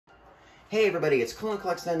Hey everybody, it's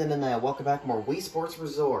CloneClex9 and welcome back to more Wii Sports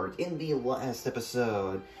Resort. In the last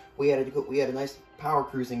episode, we had a nice power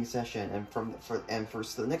cruising session, and for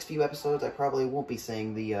the next few episodes, I probably won't be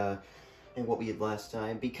saying the in what we did last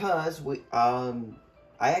time because I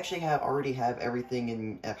actually already have everything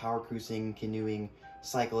in power cruising, canoeing,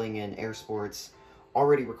 cycling, and air sports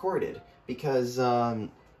already recorded because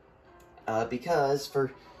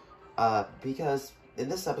in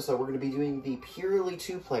this episode, we're going to be doing the purely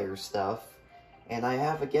two-player stuff, and I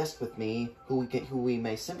have a guest with me who we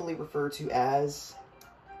may simply refer to as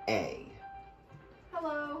A.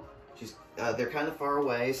 Hello. They're kind of far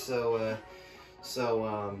away, so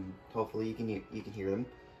hopefully you can hear them.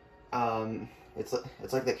 It's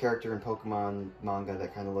like that character in Pokemon manga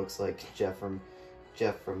that kind of looks like Jeff from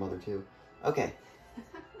Mother 2. Okay.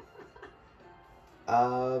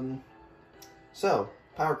 So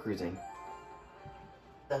power cruising.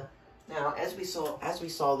 Now, as we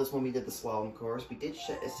saw this when we did the slalom course, we did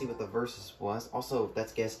see what the versus was. Also,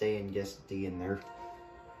 that's guest A and guest D in there.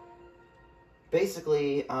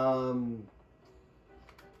 Basically, you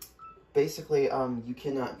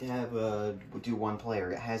cannot do one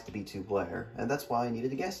player. It has to be two player, and that's why I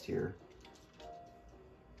needed a guest here.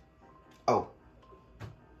 Oh,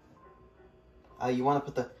 you want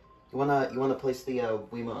to place the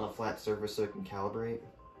Wiimote on a flat surface so it can calibrate?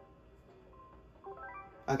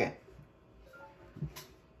 Okay.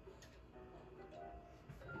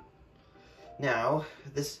 Now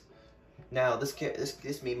this meme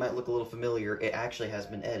might look a little familiar. It actually has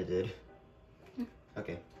been edited.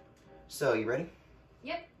 Okay. So you ready?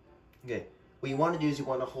 Yep. Okay. What you want to do is you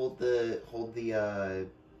want to hold the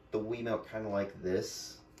Wiimote kind of like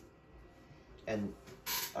this, and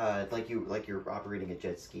like you're operating a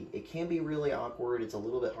jet ski. It can be really awkward. It's a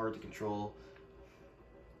little bit hard to control.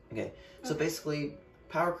 Okay. So basically,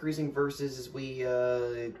 power cruising versus is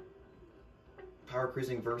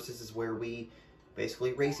where we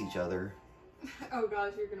basically race each other. Oh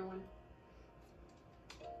gosh, you're gonna win.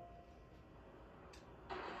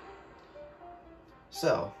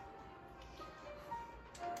 So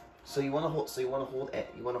you want to hold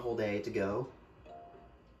A to go.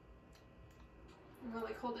 I'm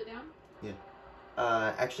gonna hold it down. Yeah.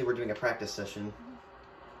 Actually, we're doing a practice session.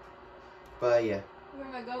 But yeah. Where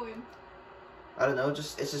am I going? I don't know.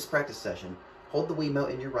 It's just practice session. Hold the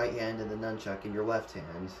Wiimote in your right hand and the nunchuck in your left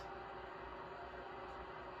hand.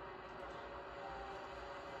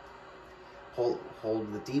 Hold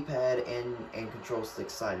the D-pad and control stick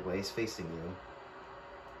sideways, facing you.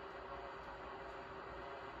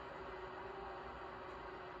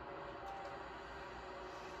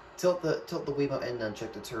 Tilt the Wiimote and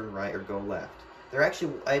nunchuck to turn right or go left.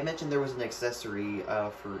 I mentioned there was an accessory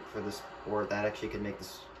for this sport that actually can make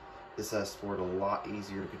this sport a lot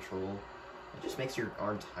easier to control. It just makes your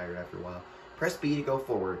arm tired after a while. Press B to go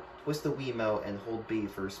forward. Twist the Wiimote and hold B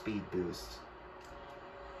for a speed boost.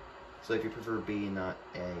 So if you prefer B and not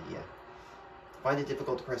A, yeah. Find it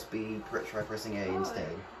difficult to press B, try pressing A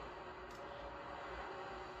instead.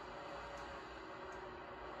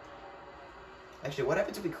 Actually, what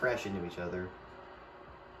happens if we crash into each other?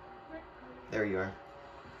 There you are.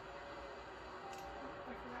 I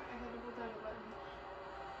forgot I had to hold down a button.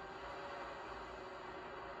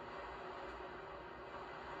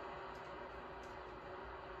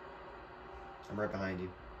 I'm right behind you.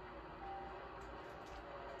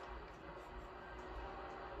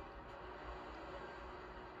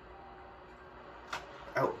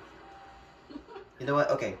 Oh. You know what?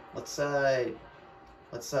 Okay, let's line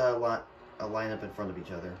up in front of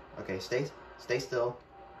each other. Okay, stay still.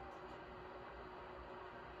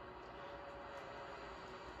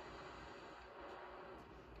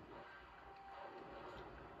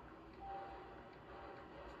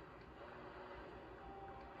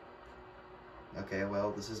 Okay,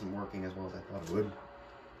 well, this isn't working as well as I thought it would.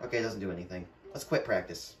 Okay, it doesn't do anything. Let's quit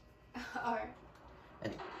practice. Alright.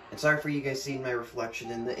 And sorry for you guys seeing my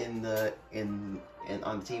reflection on the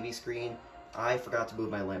TV screen. I forgot to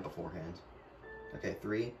move my lamp beforehand. Okay,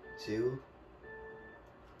 3, 2.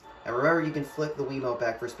 And remember, you can flick the Wiimote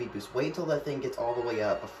back for a speed boost. Wait until that thing gets all the way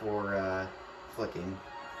up before flicking.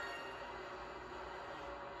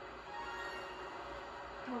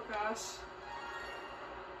 Oh gosh.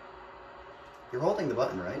 You're holding the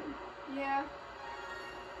button, right? Yeah.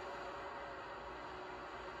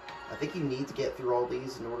 I think you need to get through all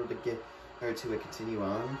these in order to continue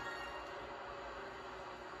on.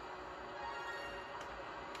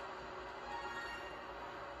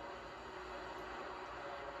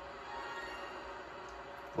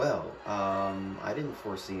 Well, I didn't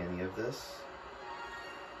foresee any of this.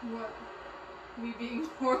 What? Me being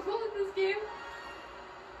horrible at this game?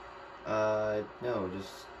 No,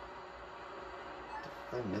 just...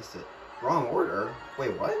 I missed it. Wrong order?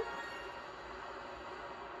 Wait, what?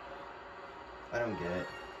 I don't get it.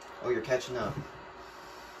 Oh, you're catching up.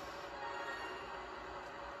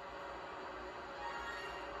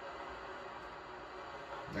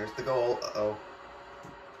 There's the goal. Uh-oh.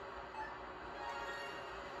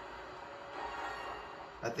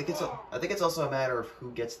 I think it's also a matter of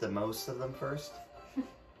who gets the most of them first.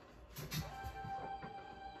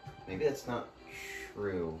 Maybe that's not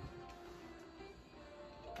true.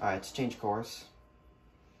 Alright, let's change course.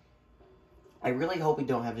 I really hope we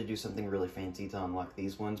don't have to do something really fancy to unlock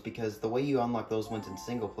these ones, because the way you unlock those ones in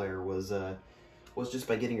single player was just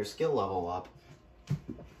by getting your skill level up.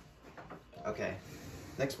 Okay.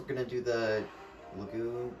 Next we're gonna do the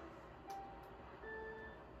lagoon.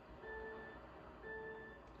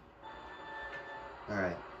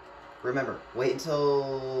 Alright. Remember, wait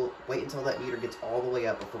until that meter gets all the way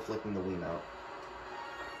up before flicking the Wiimote.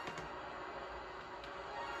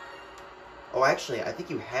 Oh, actually, I think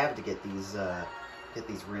you have to get these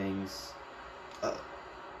rings.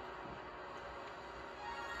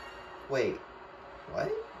 Wait,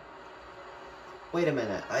 what? Wait a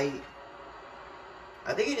minute, I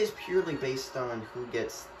think it is purely based on who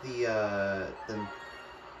gets the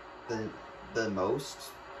most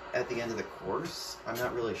at the end of the course. I'm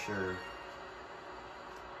not really sure.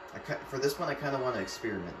 For this one, I kind of want to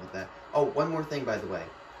experiment with that. Oh, one more thing, by the way.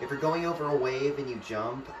 If you're going over a wave and you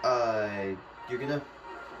jump, you're gonna...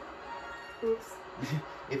 Oops.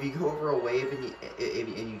 If you go over a wave and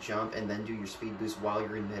you jump and then do your speed boost while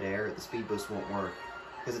you're in midair, the speed boost won't work.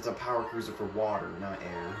 Because it's a power cruiser for water, not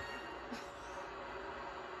air.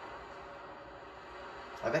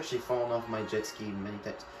 I've actually fallen off my jet ski many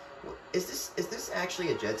times. Is this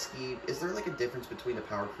actually a jet ski? Is there like a difference between a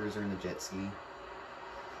power cruiser and a jet ski? Oh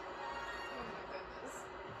my goodness.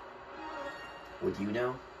 Would you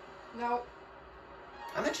know? No.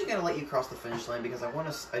 I'm actually gonna let you cross the finish line because I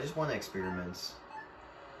just want to experiment.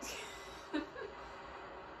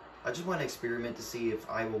 I just want to experiment to see if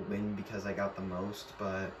I will win because I got the most,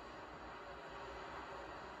 but...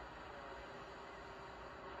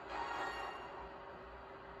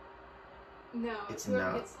 No, It's whoever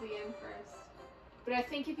not. gets to the end first. But I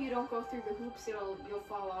think if you don't go through the hoops, you'll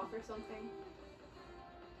fall off or something.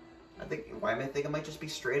 I think it might just be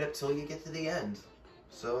straight up till you get to the end.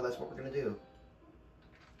 So that's what we're gonna do.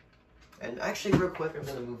 And actually, real quick, I'm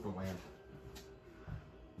gonna move the lamp.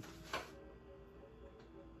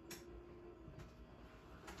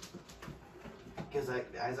 Because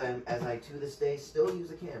as I to this day still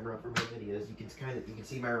use a camera for my videos, you can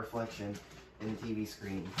see my reflection in the TV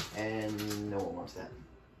screen, and no one wants that.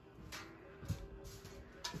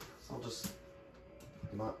 So I'll just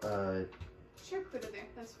Sure, put it there.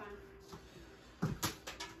 That's fine.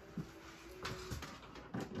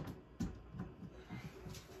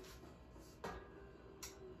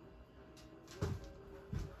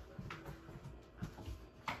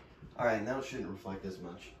 Alright, now it shouldn't reflect as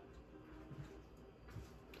much.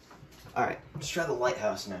 Alright, let's try the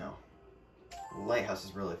lighthouse now. The lighthouse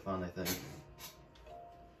is really fun, I think.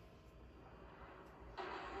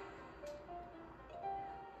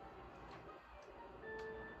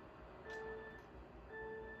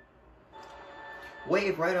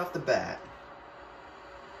 Wave right off the bat.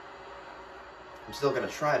 I'm still gonna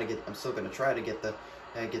try to get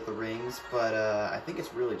the rings, but I think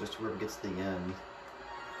it's really just whoever gets to the end.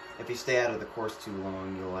 If you stay out of the course too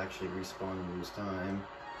long, you'll actually respawn and lose time.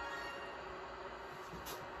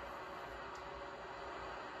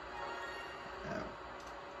 Ow.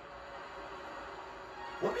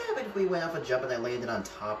 What would happen if we went off a jump and I landed on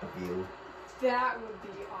top of you? That would be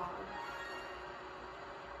odd.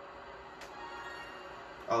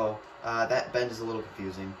 Oh, that bend is a little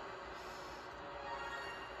confusing.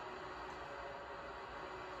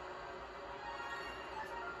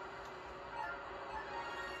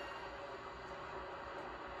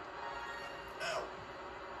 Ow.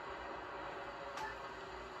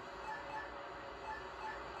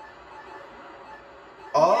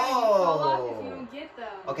 Yeah, you fall off if Oh! you don't get them.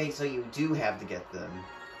 Okay, so you do have to get them.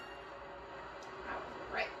 I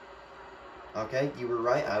was right. Okay, you were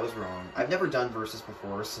right, I was wrong. I've never done Versus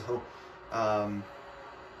before, so,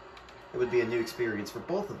 it would be a new experience for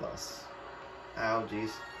both of us. Ow,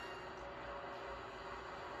 jeez.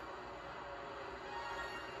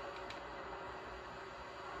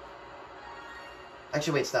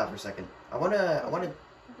 Actually, wait, stop for a second. I wanna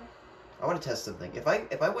test something. If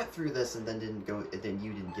I went through this and then then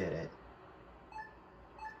you didn't get it.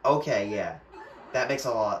 Okay, yeah. That makes a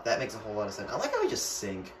whole lot of sense. I like how I just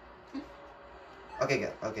sink. Okay,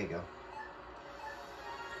 go. Okay, go.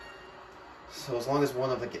 So as long as one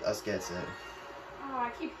of us gets it. Oh,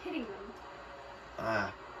 I keep hitting them.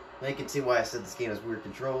 Now you can see why I said this game has weird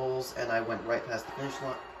controls, and I went right past the finish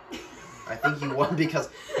line. I think you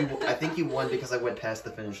won because I went past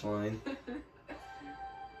the finish line.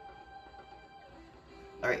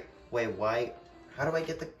 All right, wait, why? How do I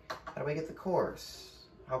get the course?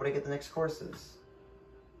 How would I get the next courses?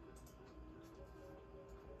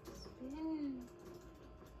 Spin.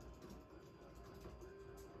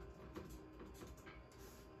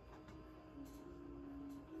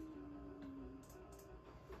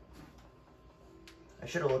 I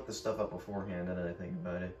should have looked this stuff up beforehand, now that I think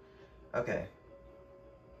about it. Okay.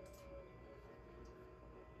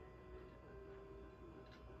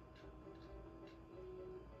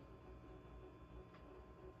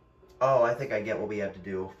 Oh, I think I get what we have to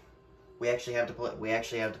do. We actually have to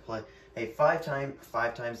play. Hey, 5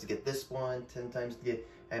 times to get this one, 10 times to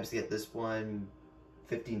get this one,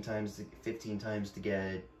 15 times to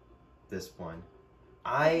get this one.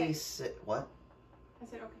 I said what? I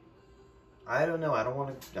said okay. I don't know. I don't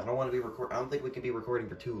want to be record. I don't think we could be recording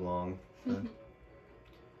for too long.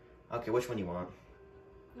 Okay, which one you want?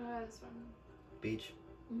 This one. Beach.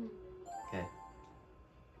 Mm-hmm. Okay.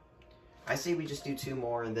 I say we just do 2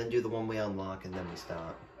 more and then do the one we unlock and then we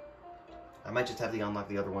stop. I might just have to unlock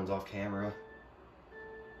the other ones off camera.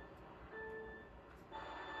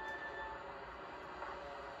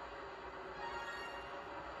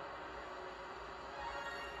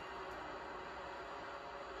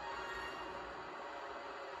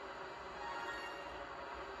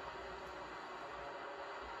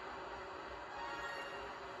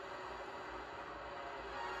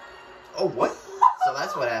 Oh, what? So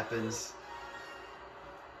that's what happens.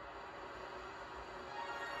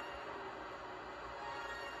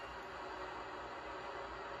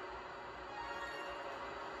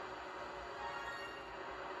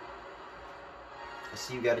 I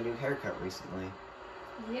see you got a new haircut recently.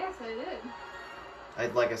 Yes, I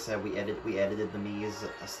did. Like I said, we edited the Mii's.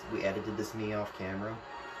 We edited this Mii off camera.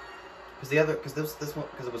 Because this one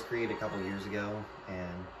it was created a couple years ago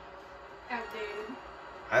and Outdated.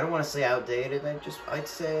 I don't want to say outdated. I'd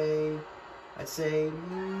say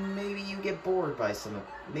maybe you get bored by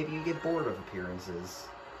maybe you get bored of appearances.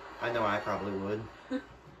 I know I probably would.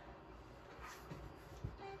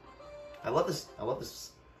 I love this.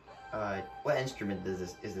 What instrument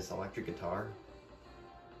is this? Electric guitar?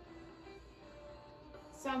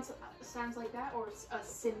 Sounds like that, or a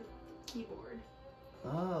synth keyboard.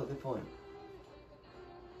 Oh, good point.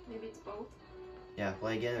 Maybe it's both. Yeah,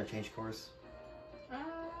 play again or change course.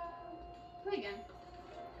 Play again.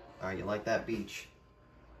 Alright, you like that beach?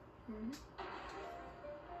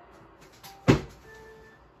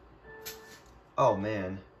 Oh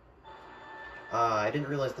man. I didn't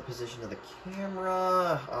realize the position of the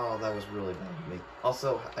camera. Oh, that was really bad of me.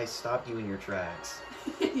 Also, I stopped you in your tracks.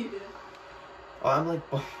 You did. Oh,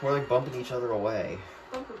 we're like bumping each other away.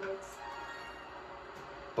 Bumper boats.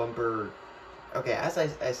 Bumper. Okay, as I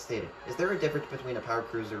stated, is there a difference between a power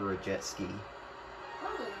cruiser or a jet ski?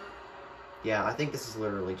 Probably not. Yeah, I think this is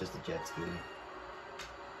literally just a jet ski.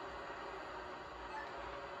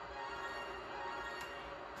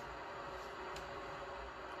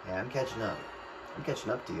 Yeah, I'm catching up. I'm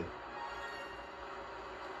catching up to you.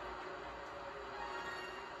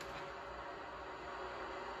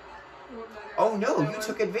 Oh no, you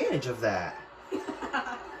took advantage of that.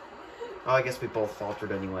 Oh, I guess we both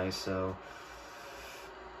faltered anyway, so...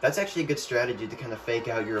 That's actually a good strategy to kind of fake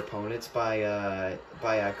out your opponents by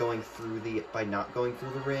not going through the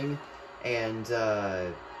ring and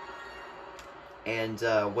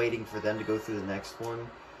waiting for them to go through the next one.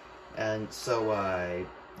 And so,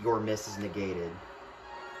 your miss is negated.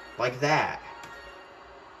 Like that.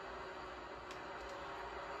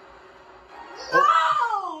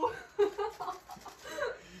 Oh!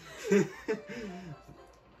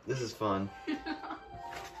 This is fun.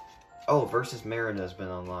 Oh, versus Marina has been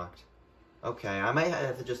unlocked. Okay, I might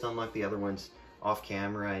have to just unlock the other ones off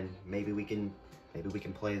camera, and maybe we can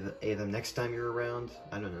play them next time you're around.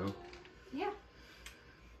 I don't know. Yeah.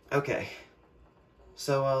 Okay.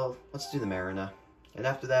 So let's do the Marina, and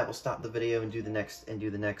after that we'll stop the video and do the next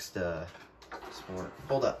sport.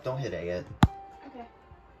 Hold up! Don't hit A yet. Okay.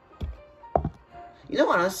 You know,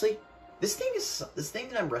 honestly, this thing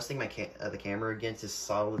that I'm resting the camera against is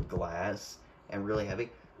solid glass and really heavy.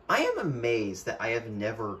 I am amazed that I have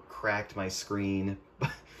never cracked my screen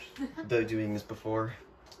though doing this before.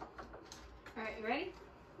 Alright, you ready?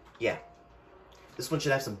 Yeah. This one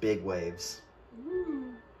should have some big waves.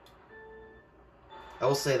 Ooh. I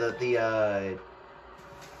will say that the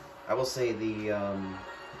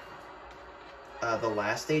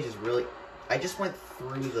last stage is really... I just went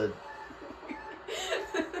through the...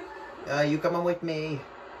 you come on with me.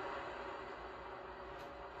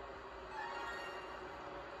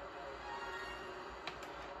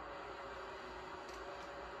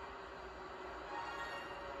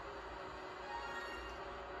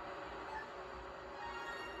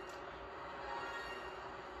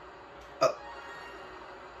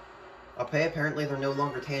 Okay, apparently they're no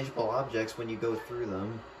longer tangible objects when you go through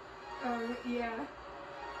them. Oh, yeah.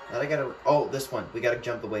 Now I gotta... Oh, this one. We gotta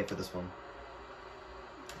jump away for this one.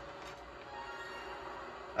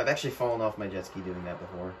 I've actually fallen off my jet ski doing that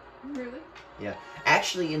before. Really? Yeah.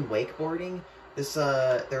 Actually, in wakeboarding,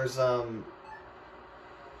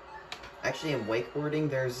 Actually, in wakeboarding,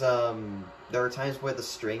 there are times where the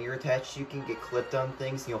string you're attached to, you can get clipped on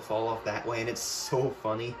things and you'll fall off that way, and it's so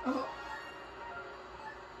funny. Oh.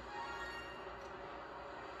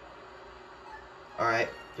 Alright,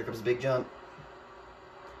 here comes a big jump.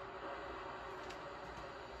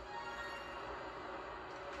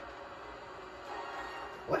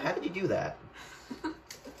 What? How did you do that?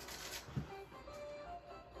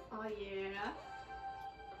 Oh,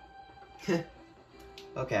 yeah.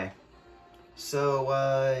 Okay. So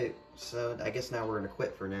I guess now we're gonna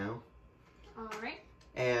quit for now. Alright.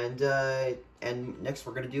 And next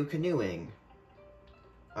we're gonna do canoeing.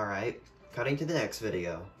 Alright, cutting to the next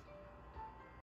video.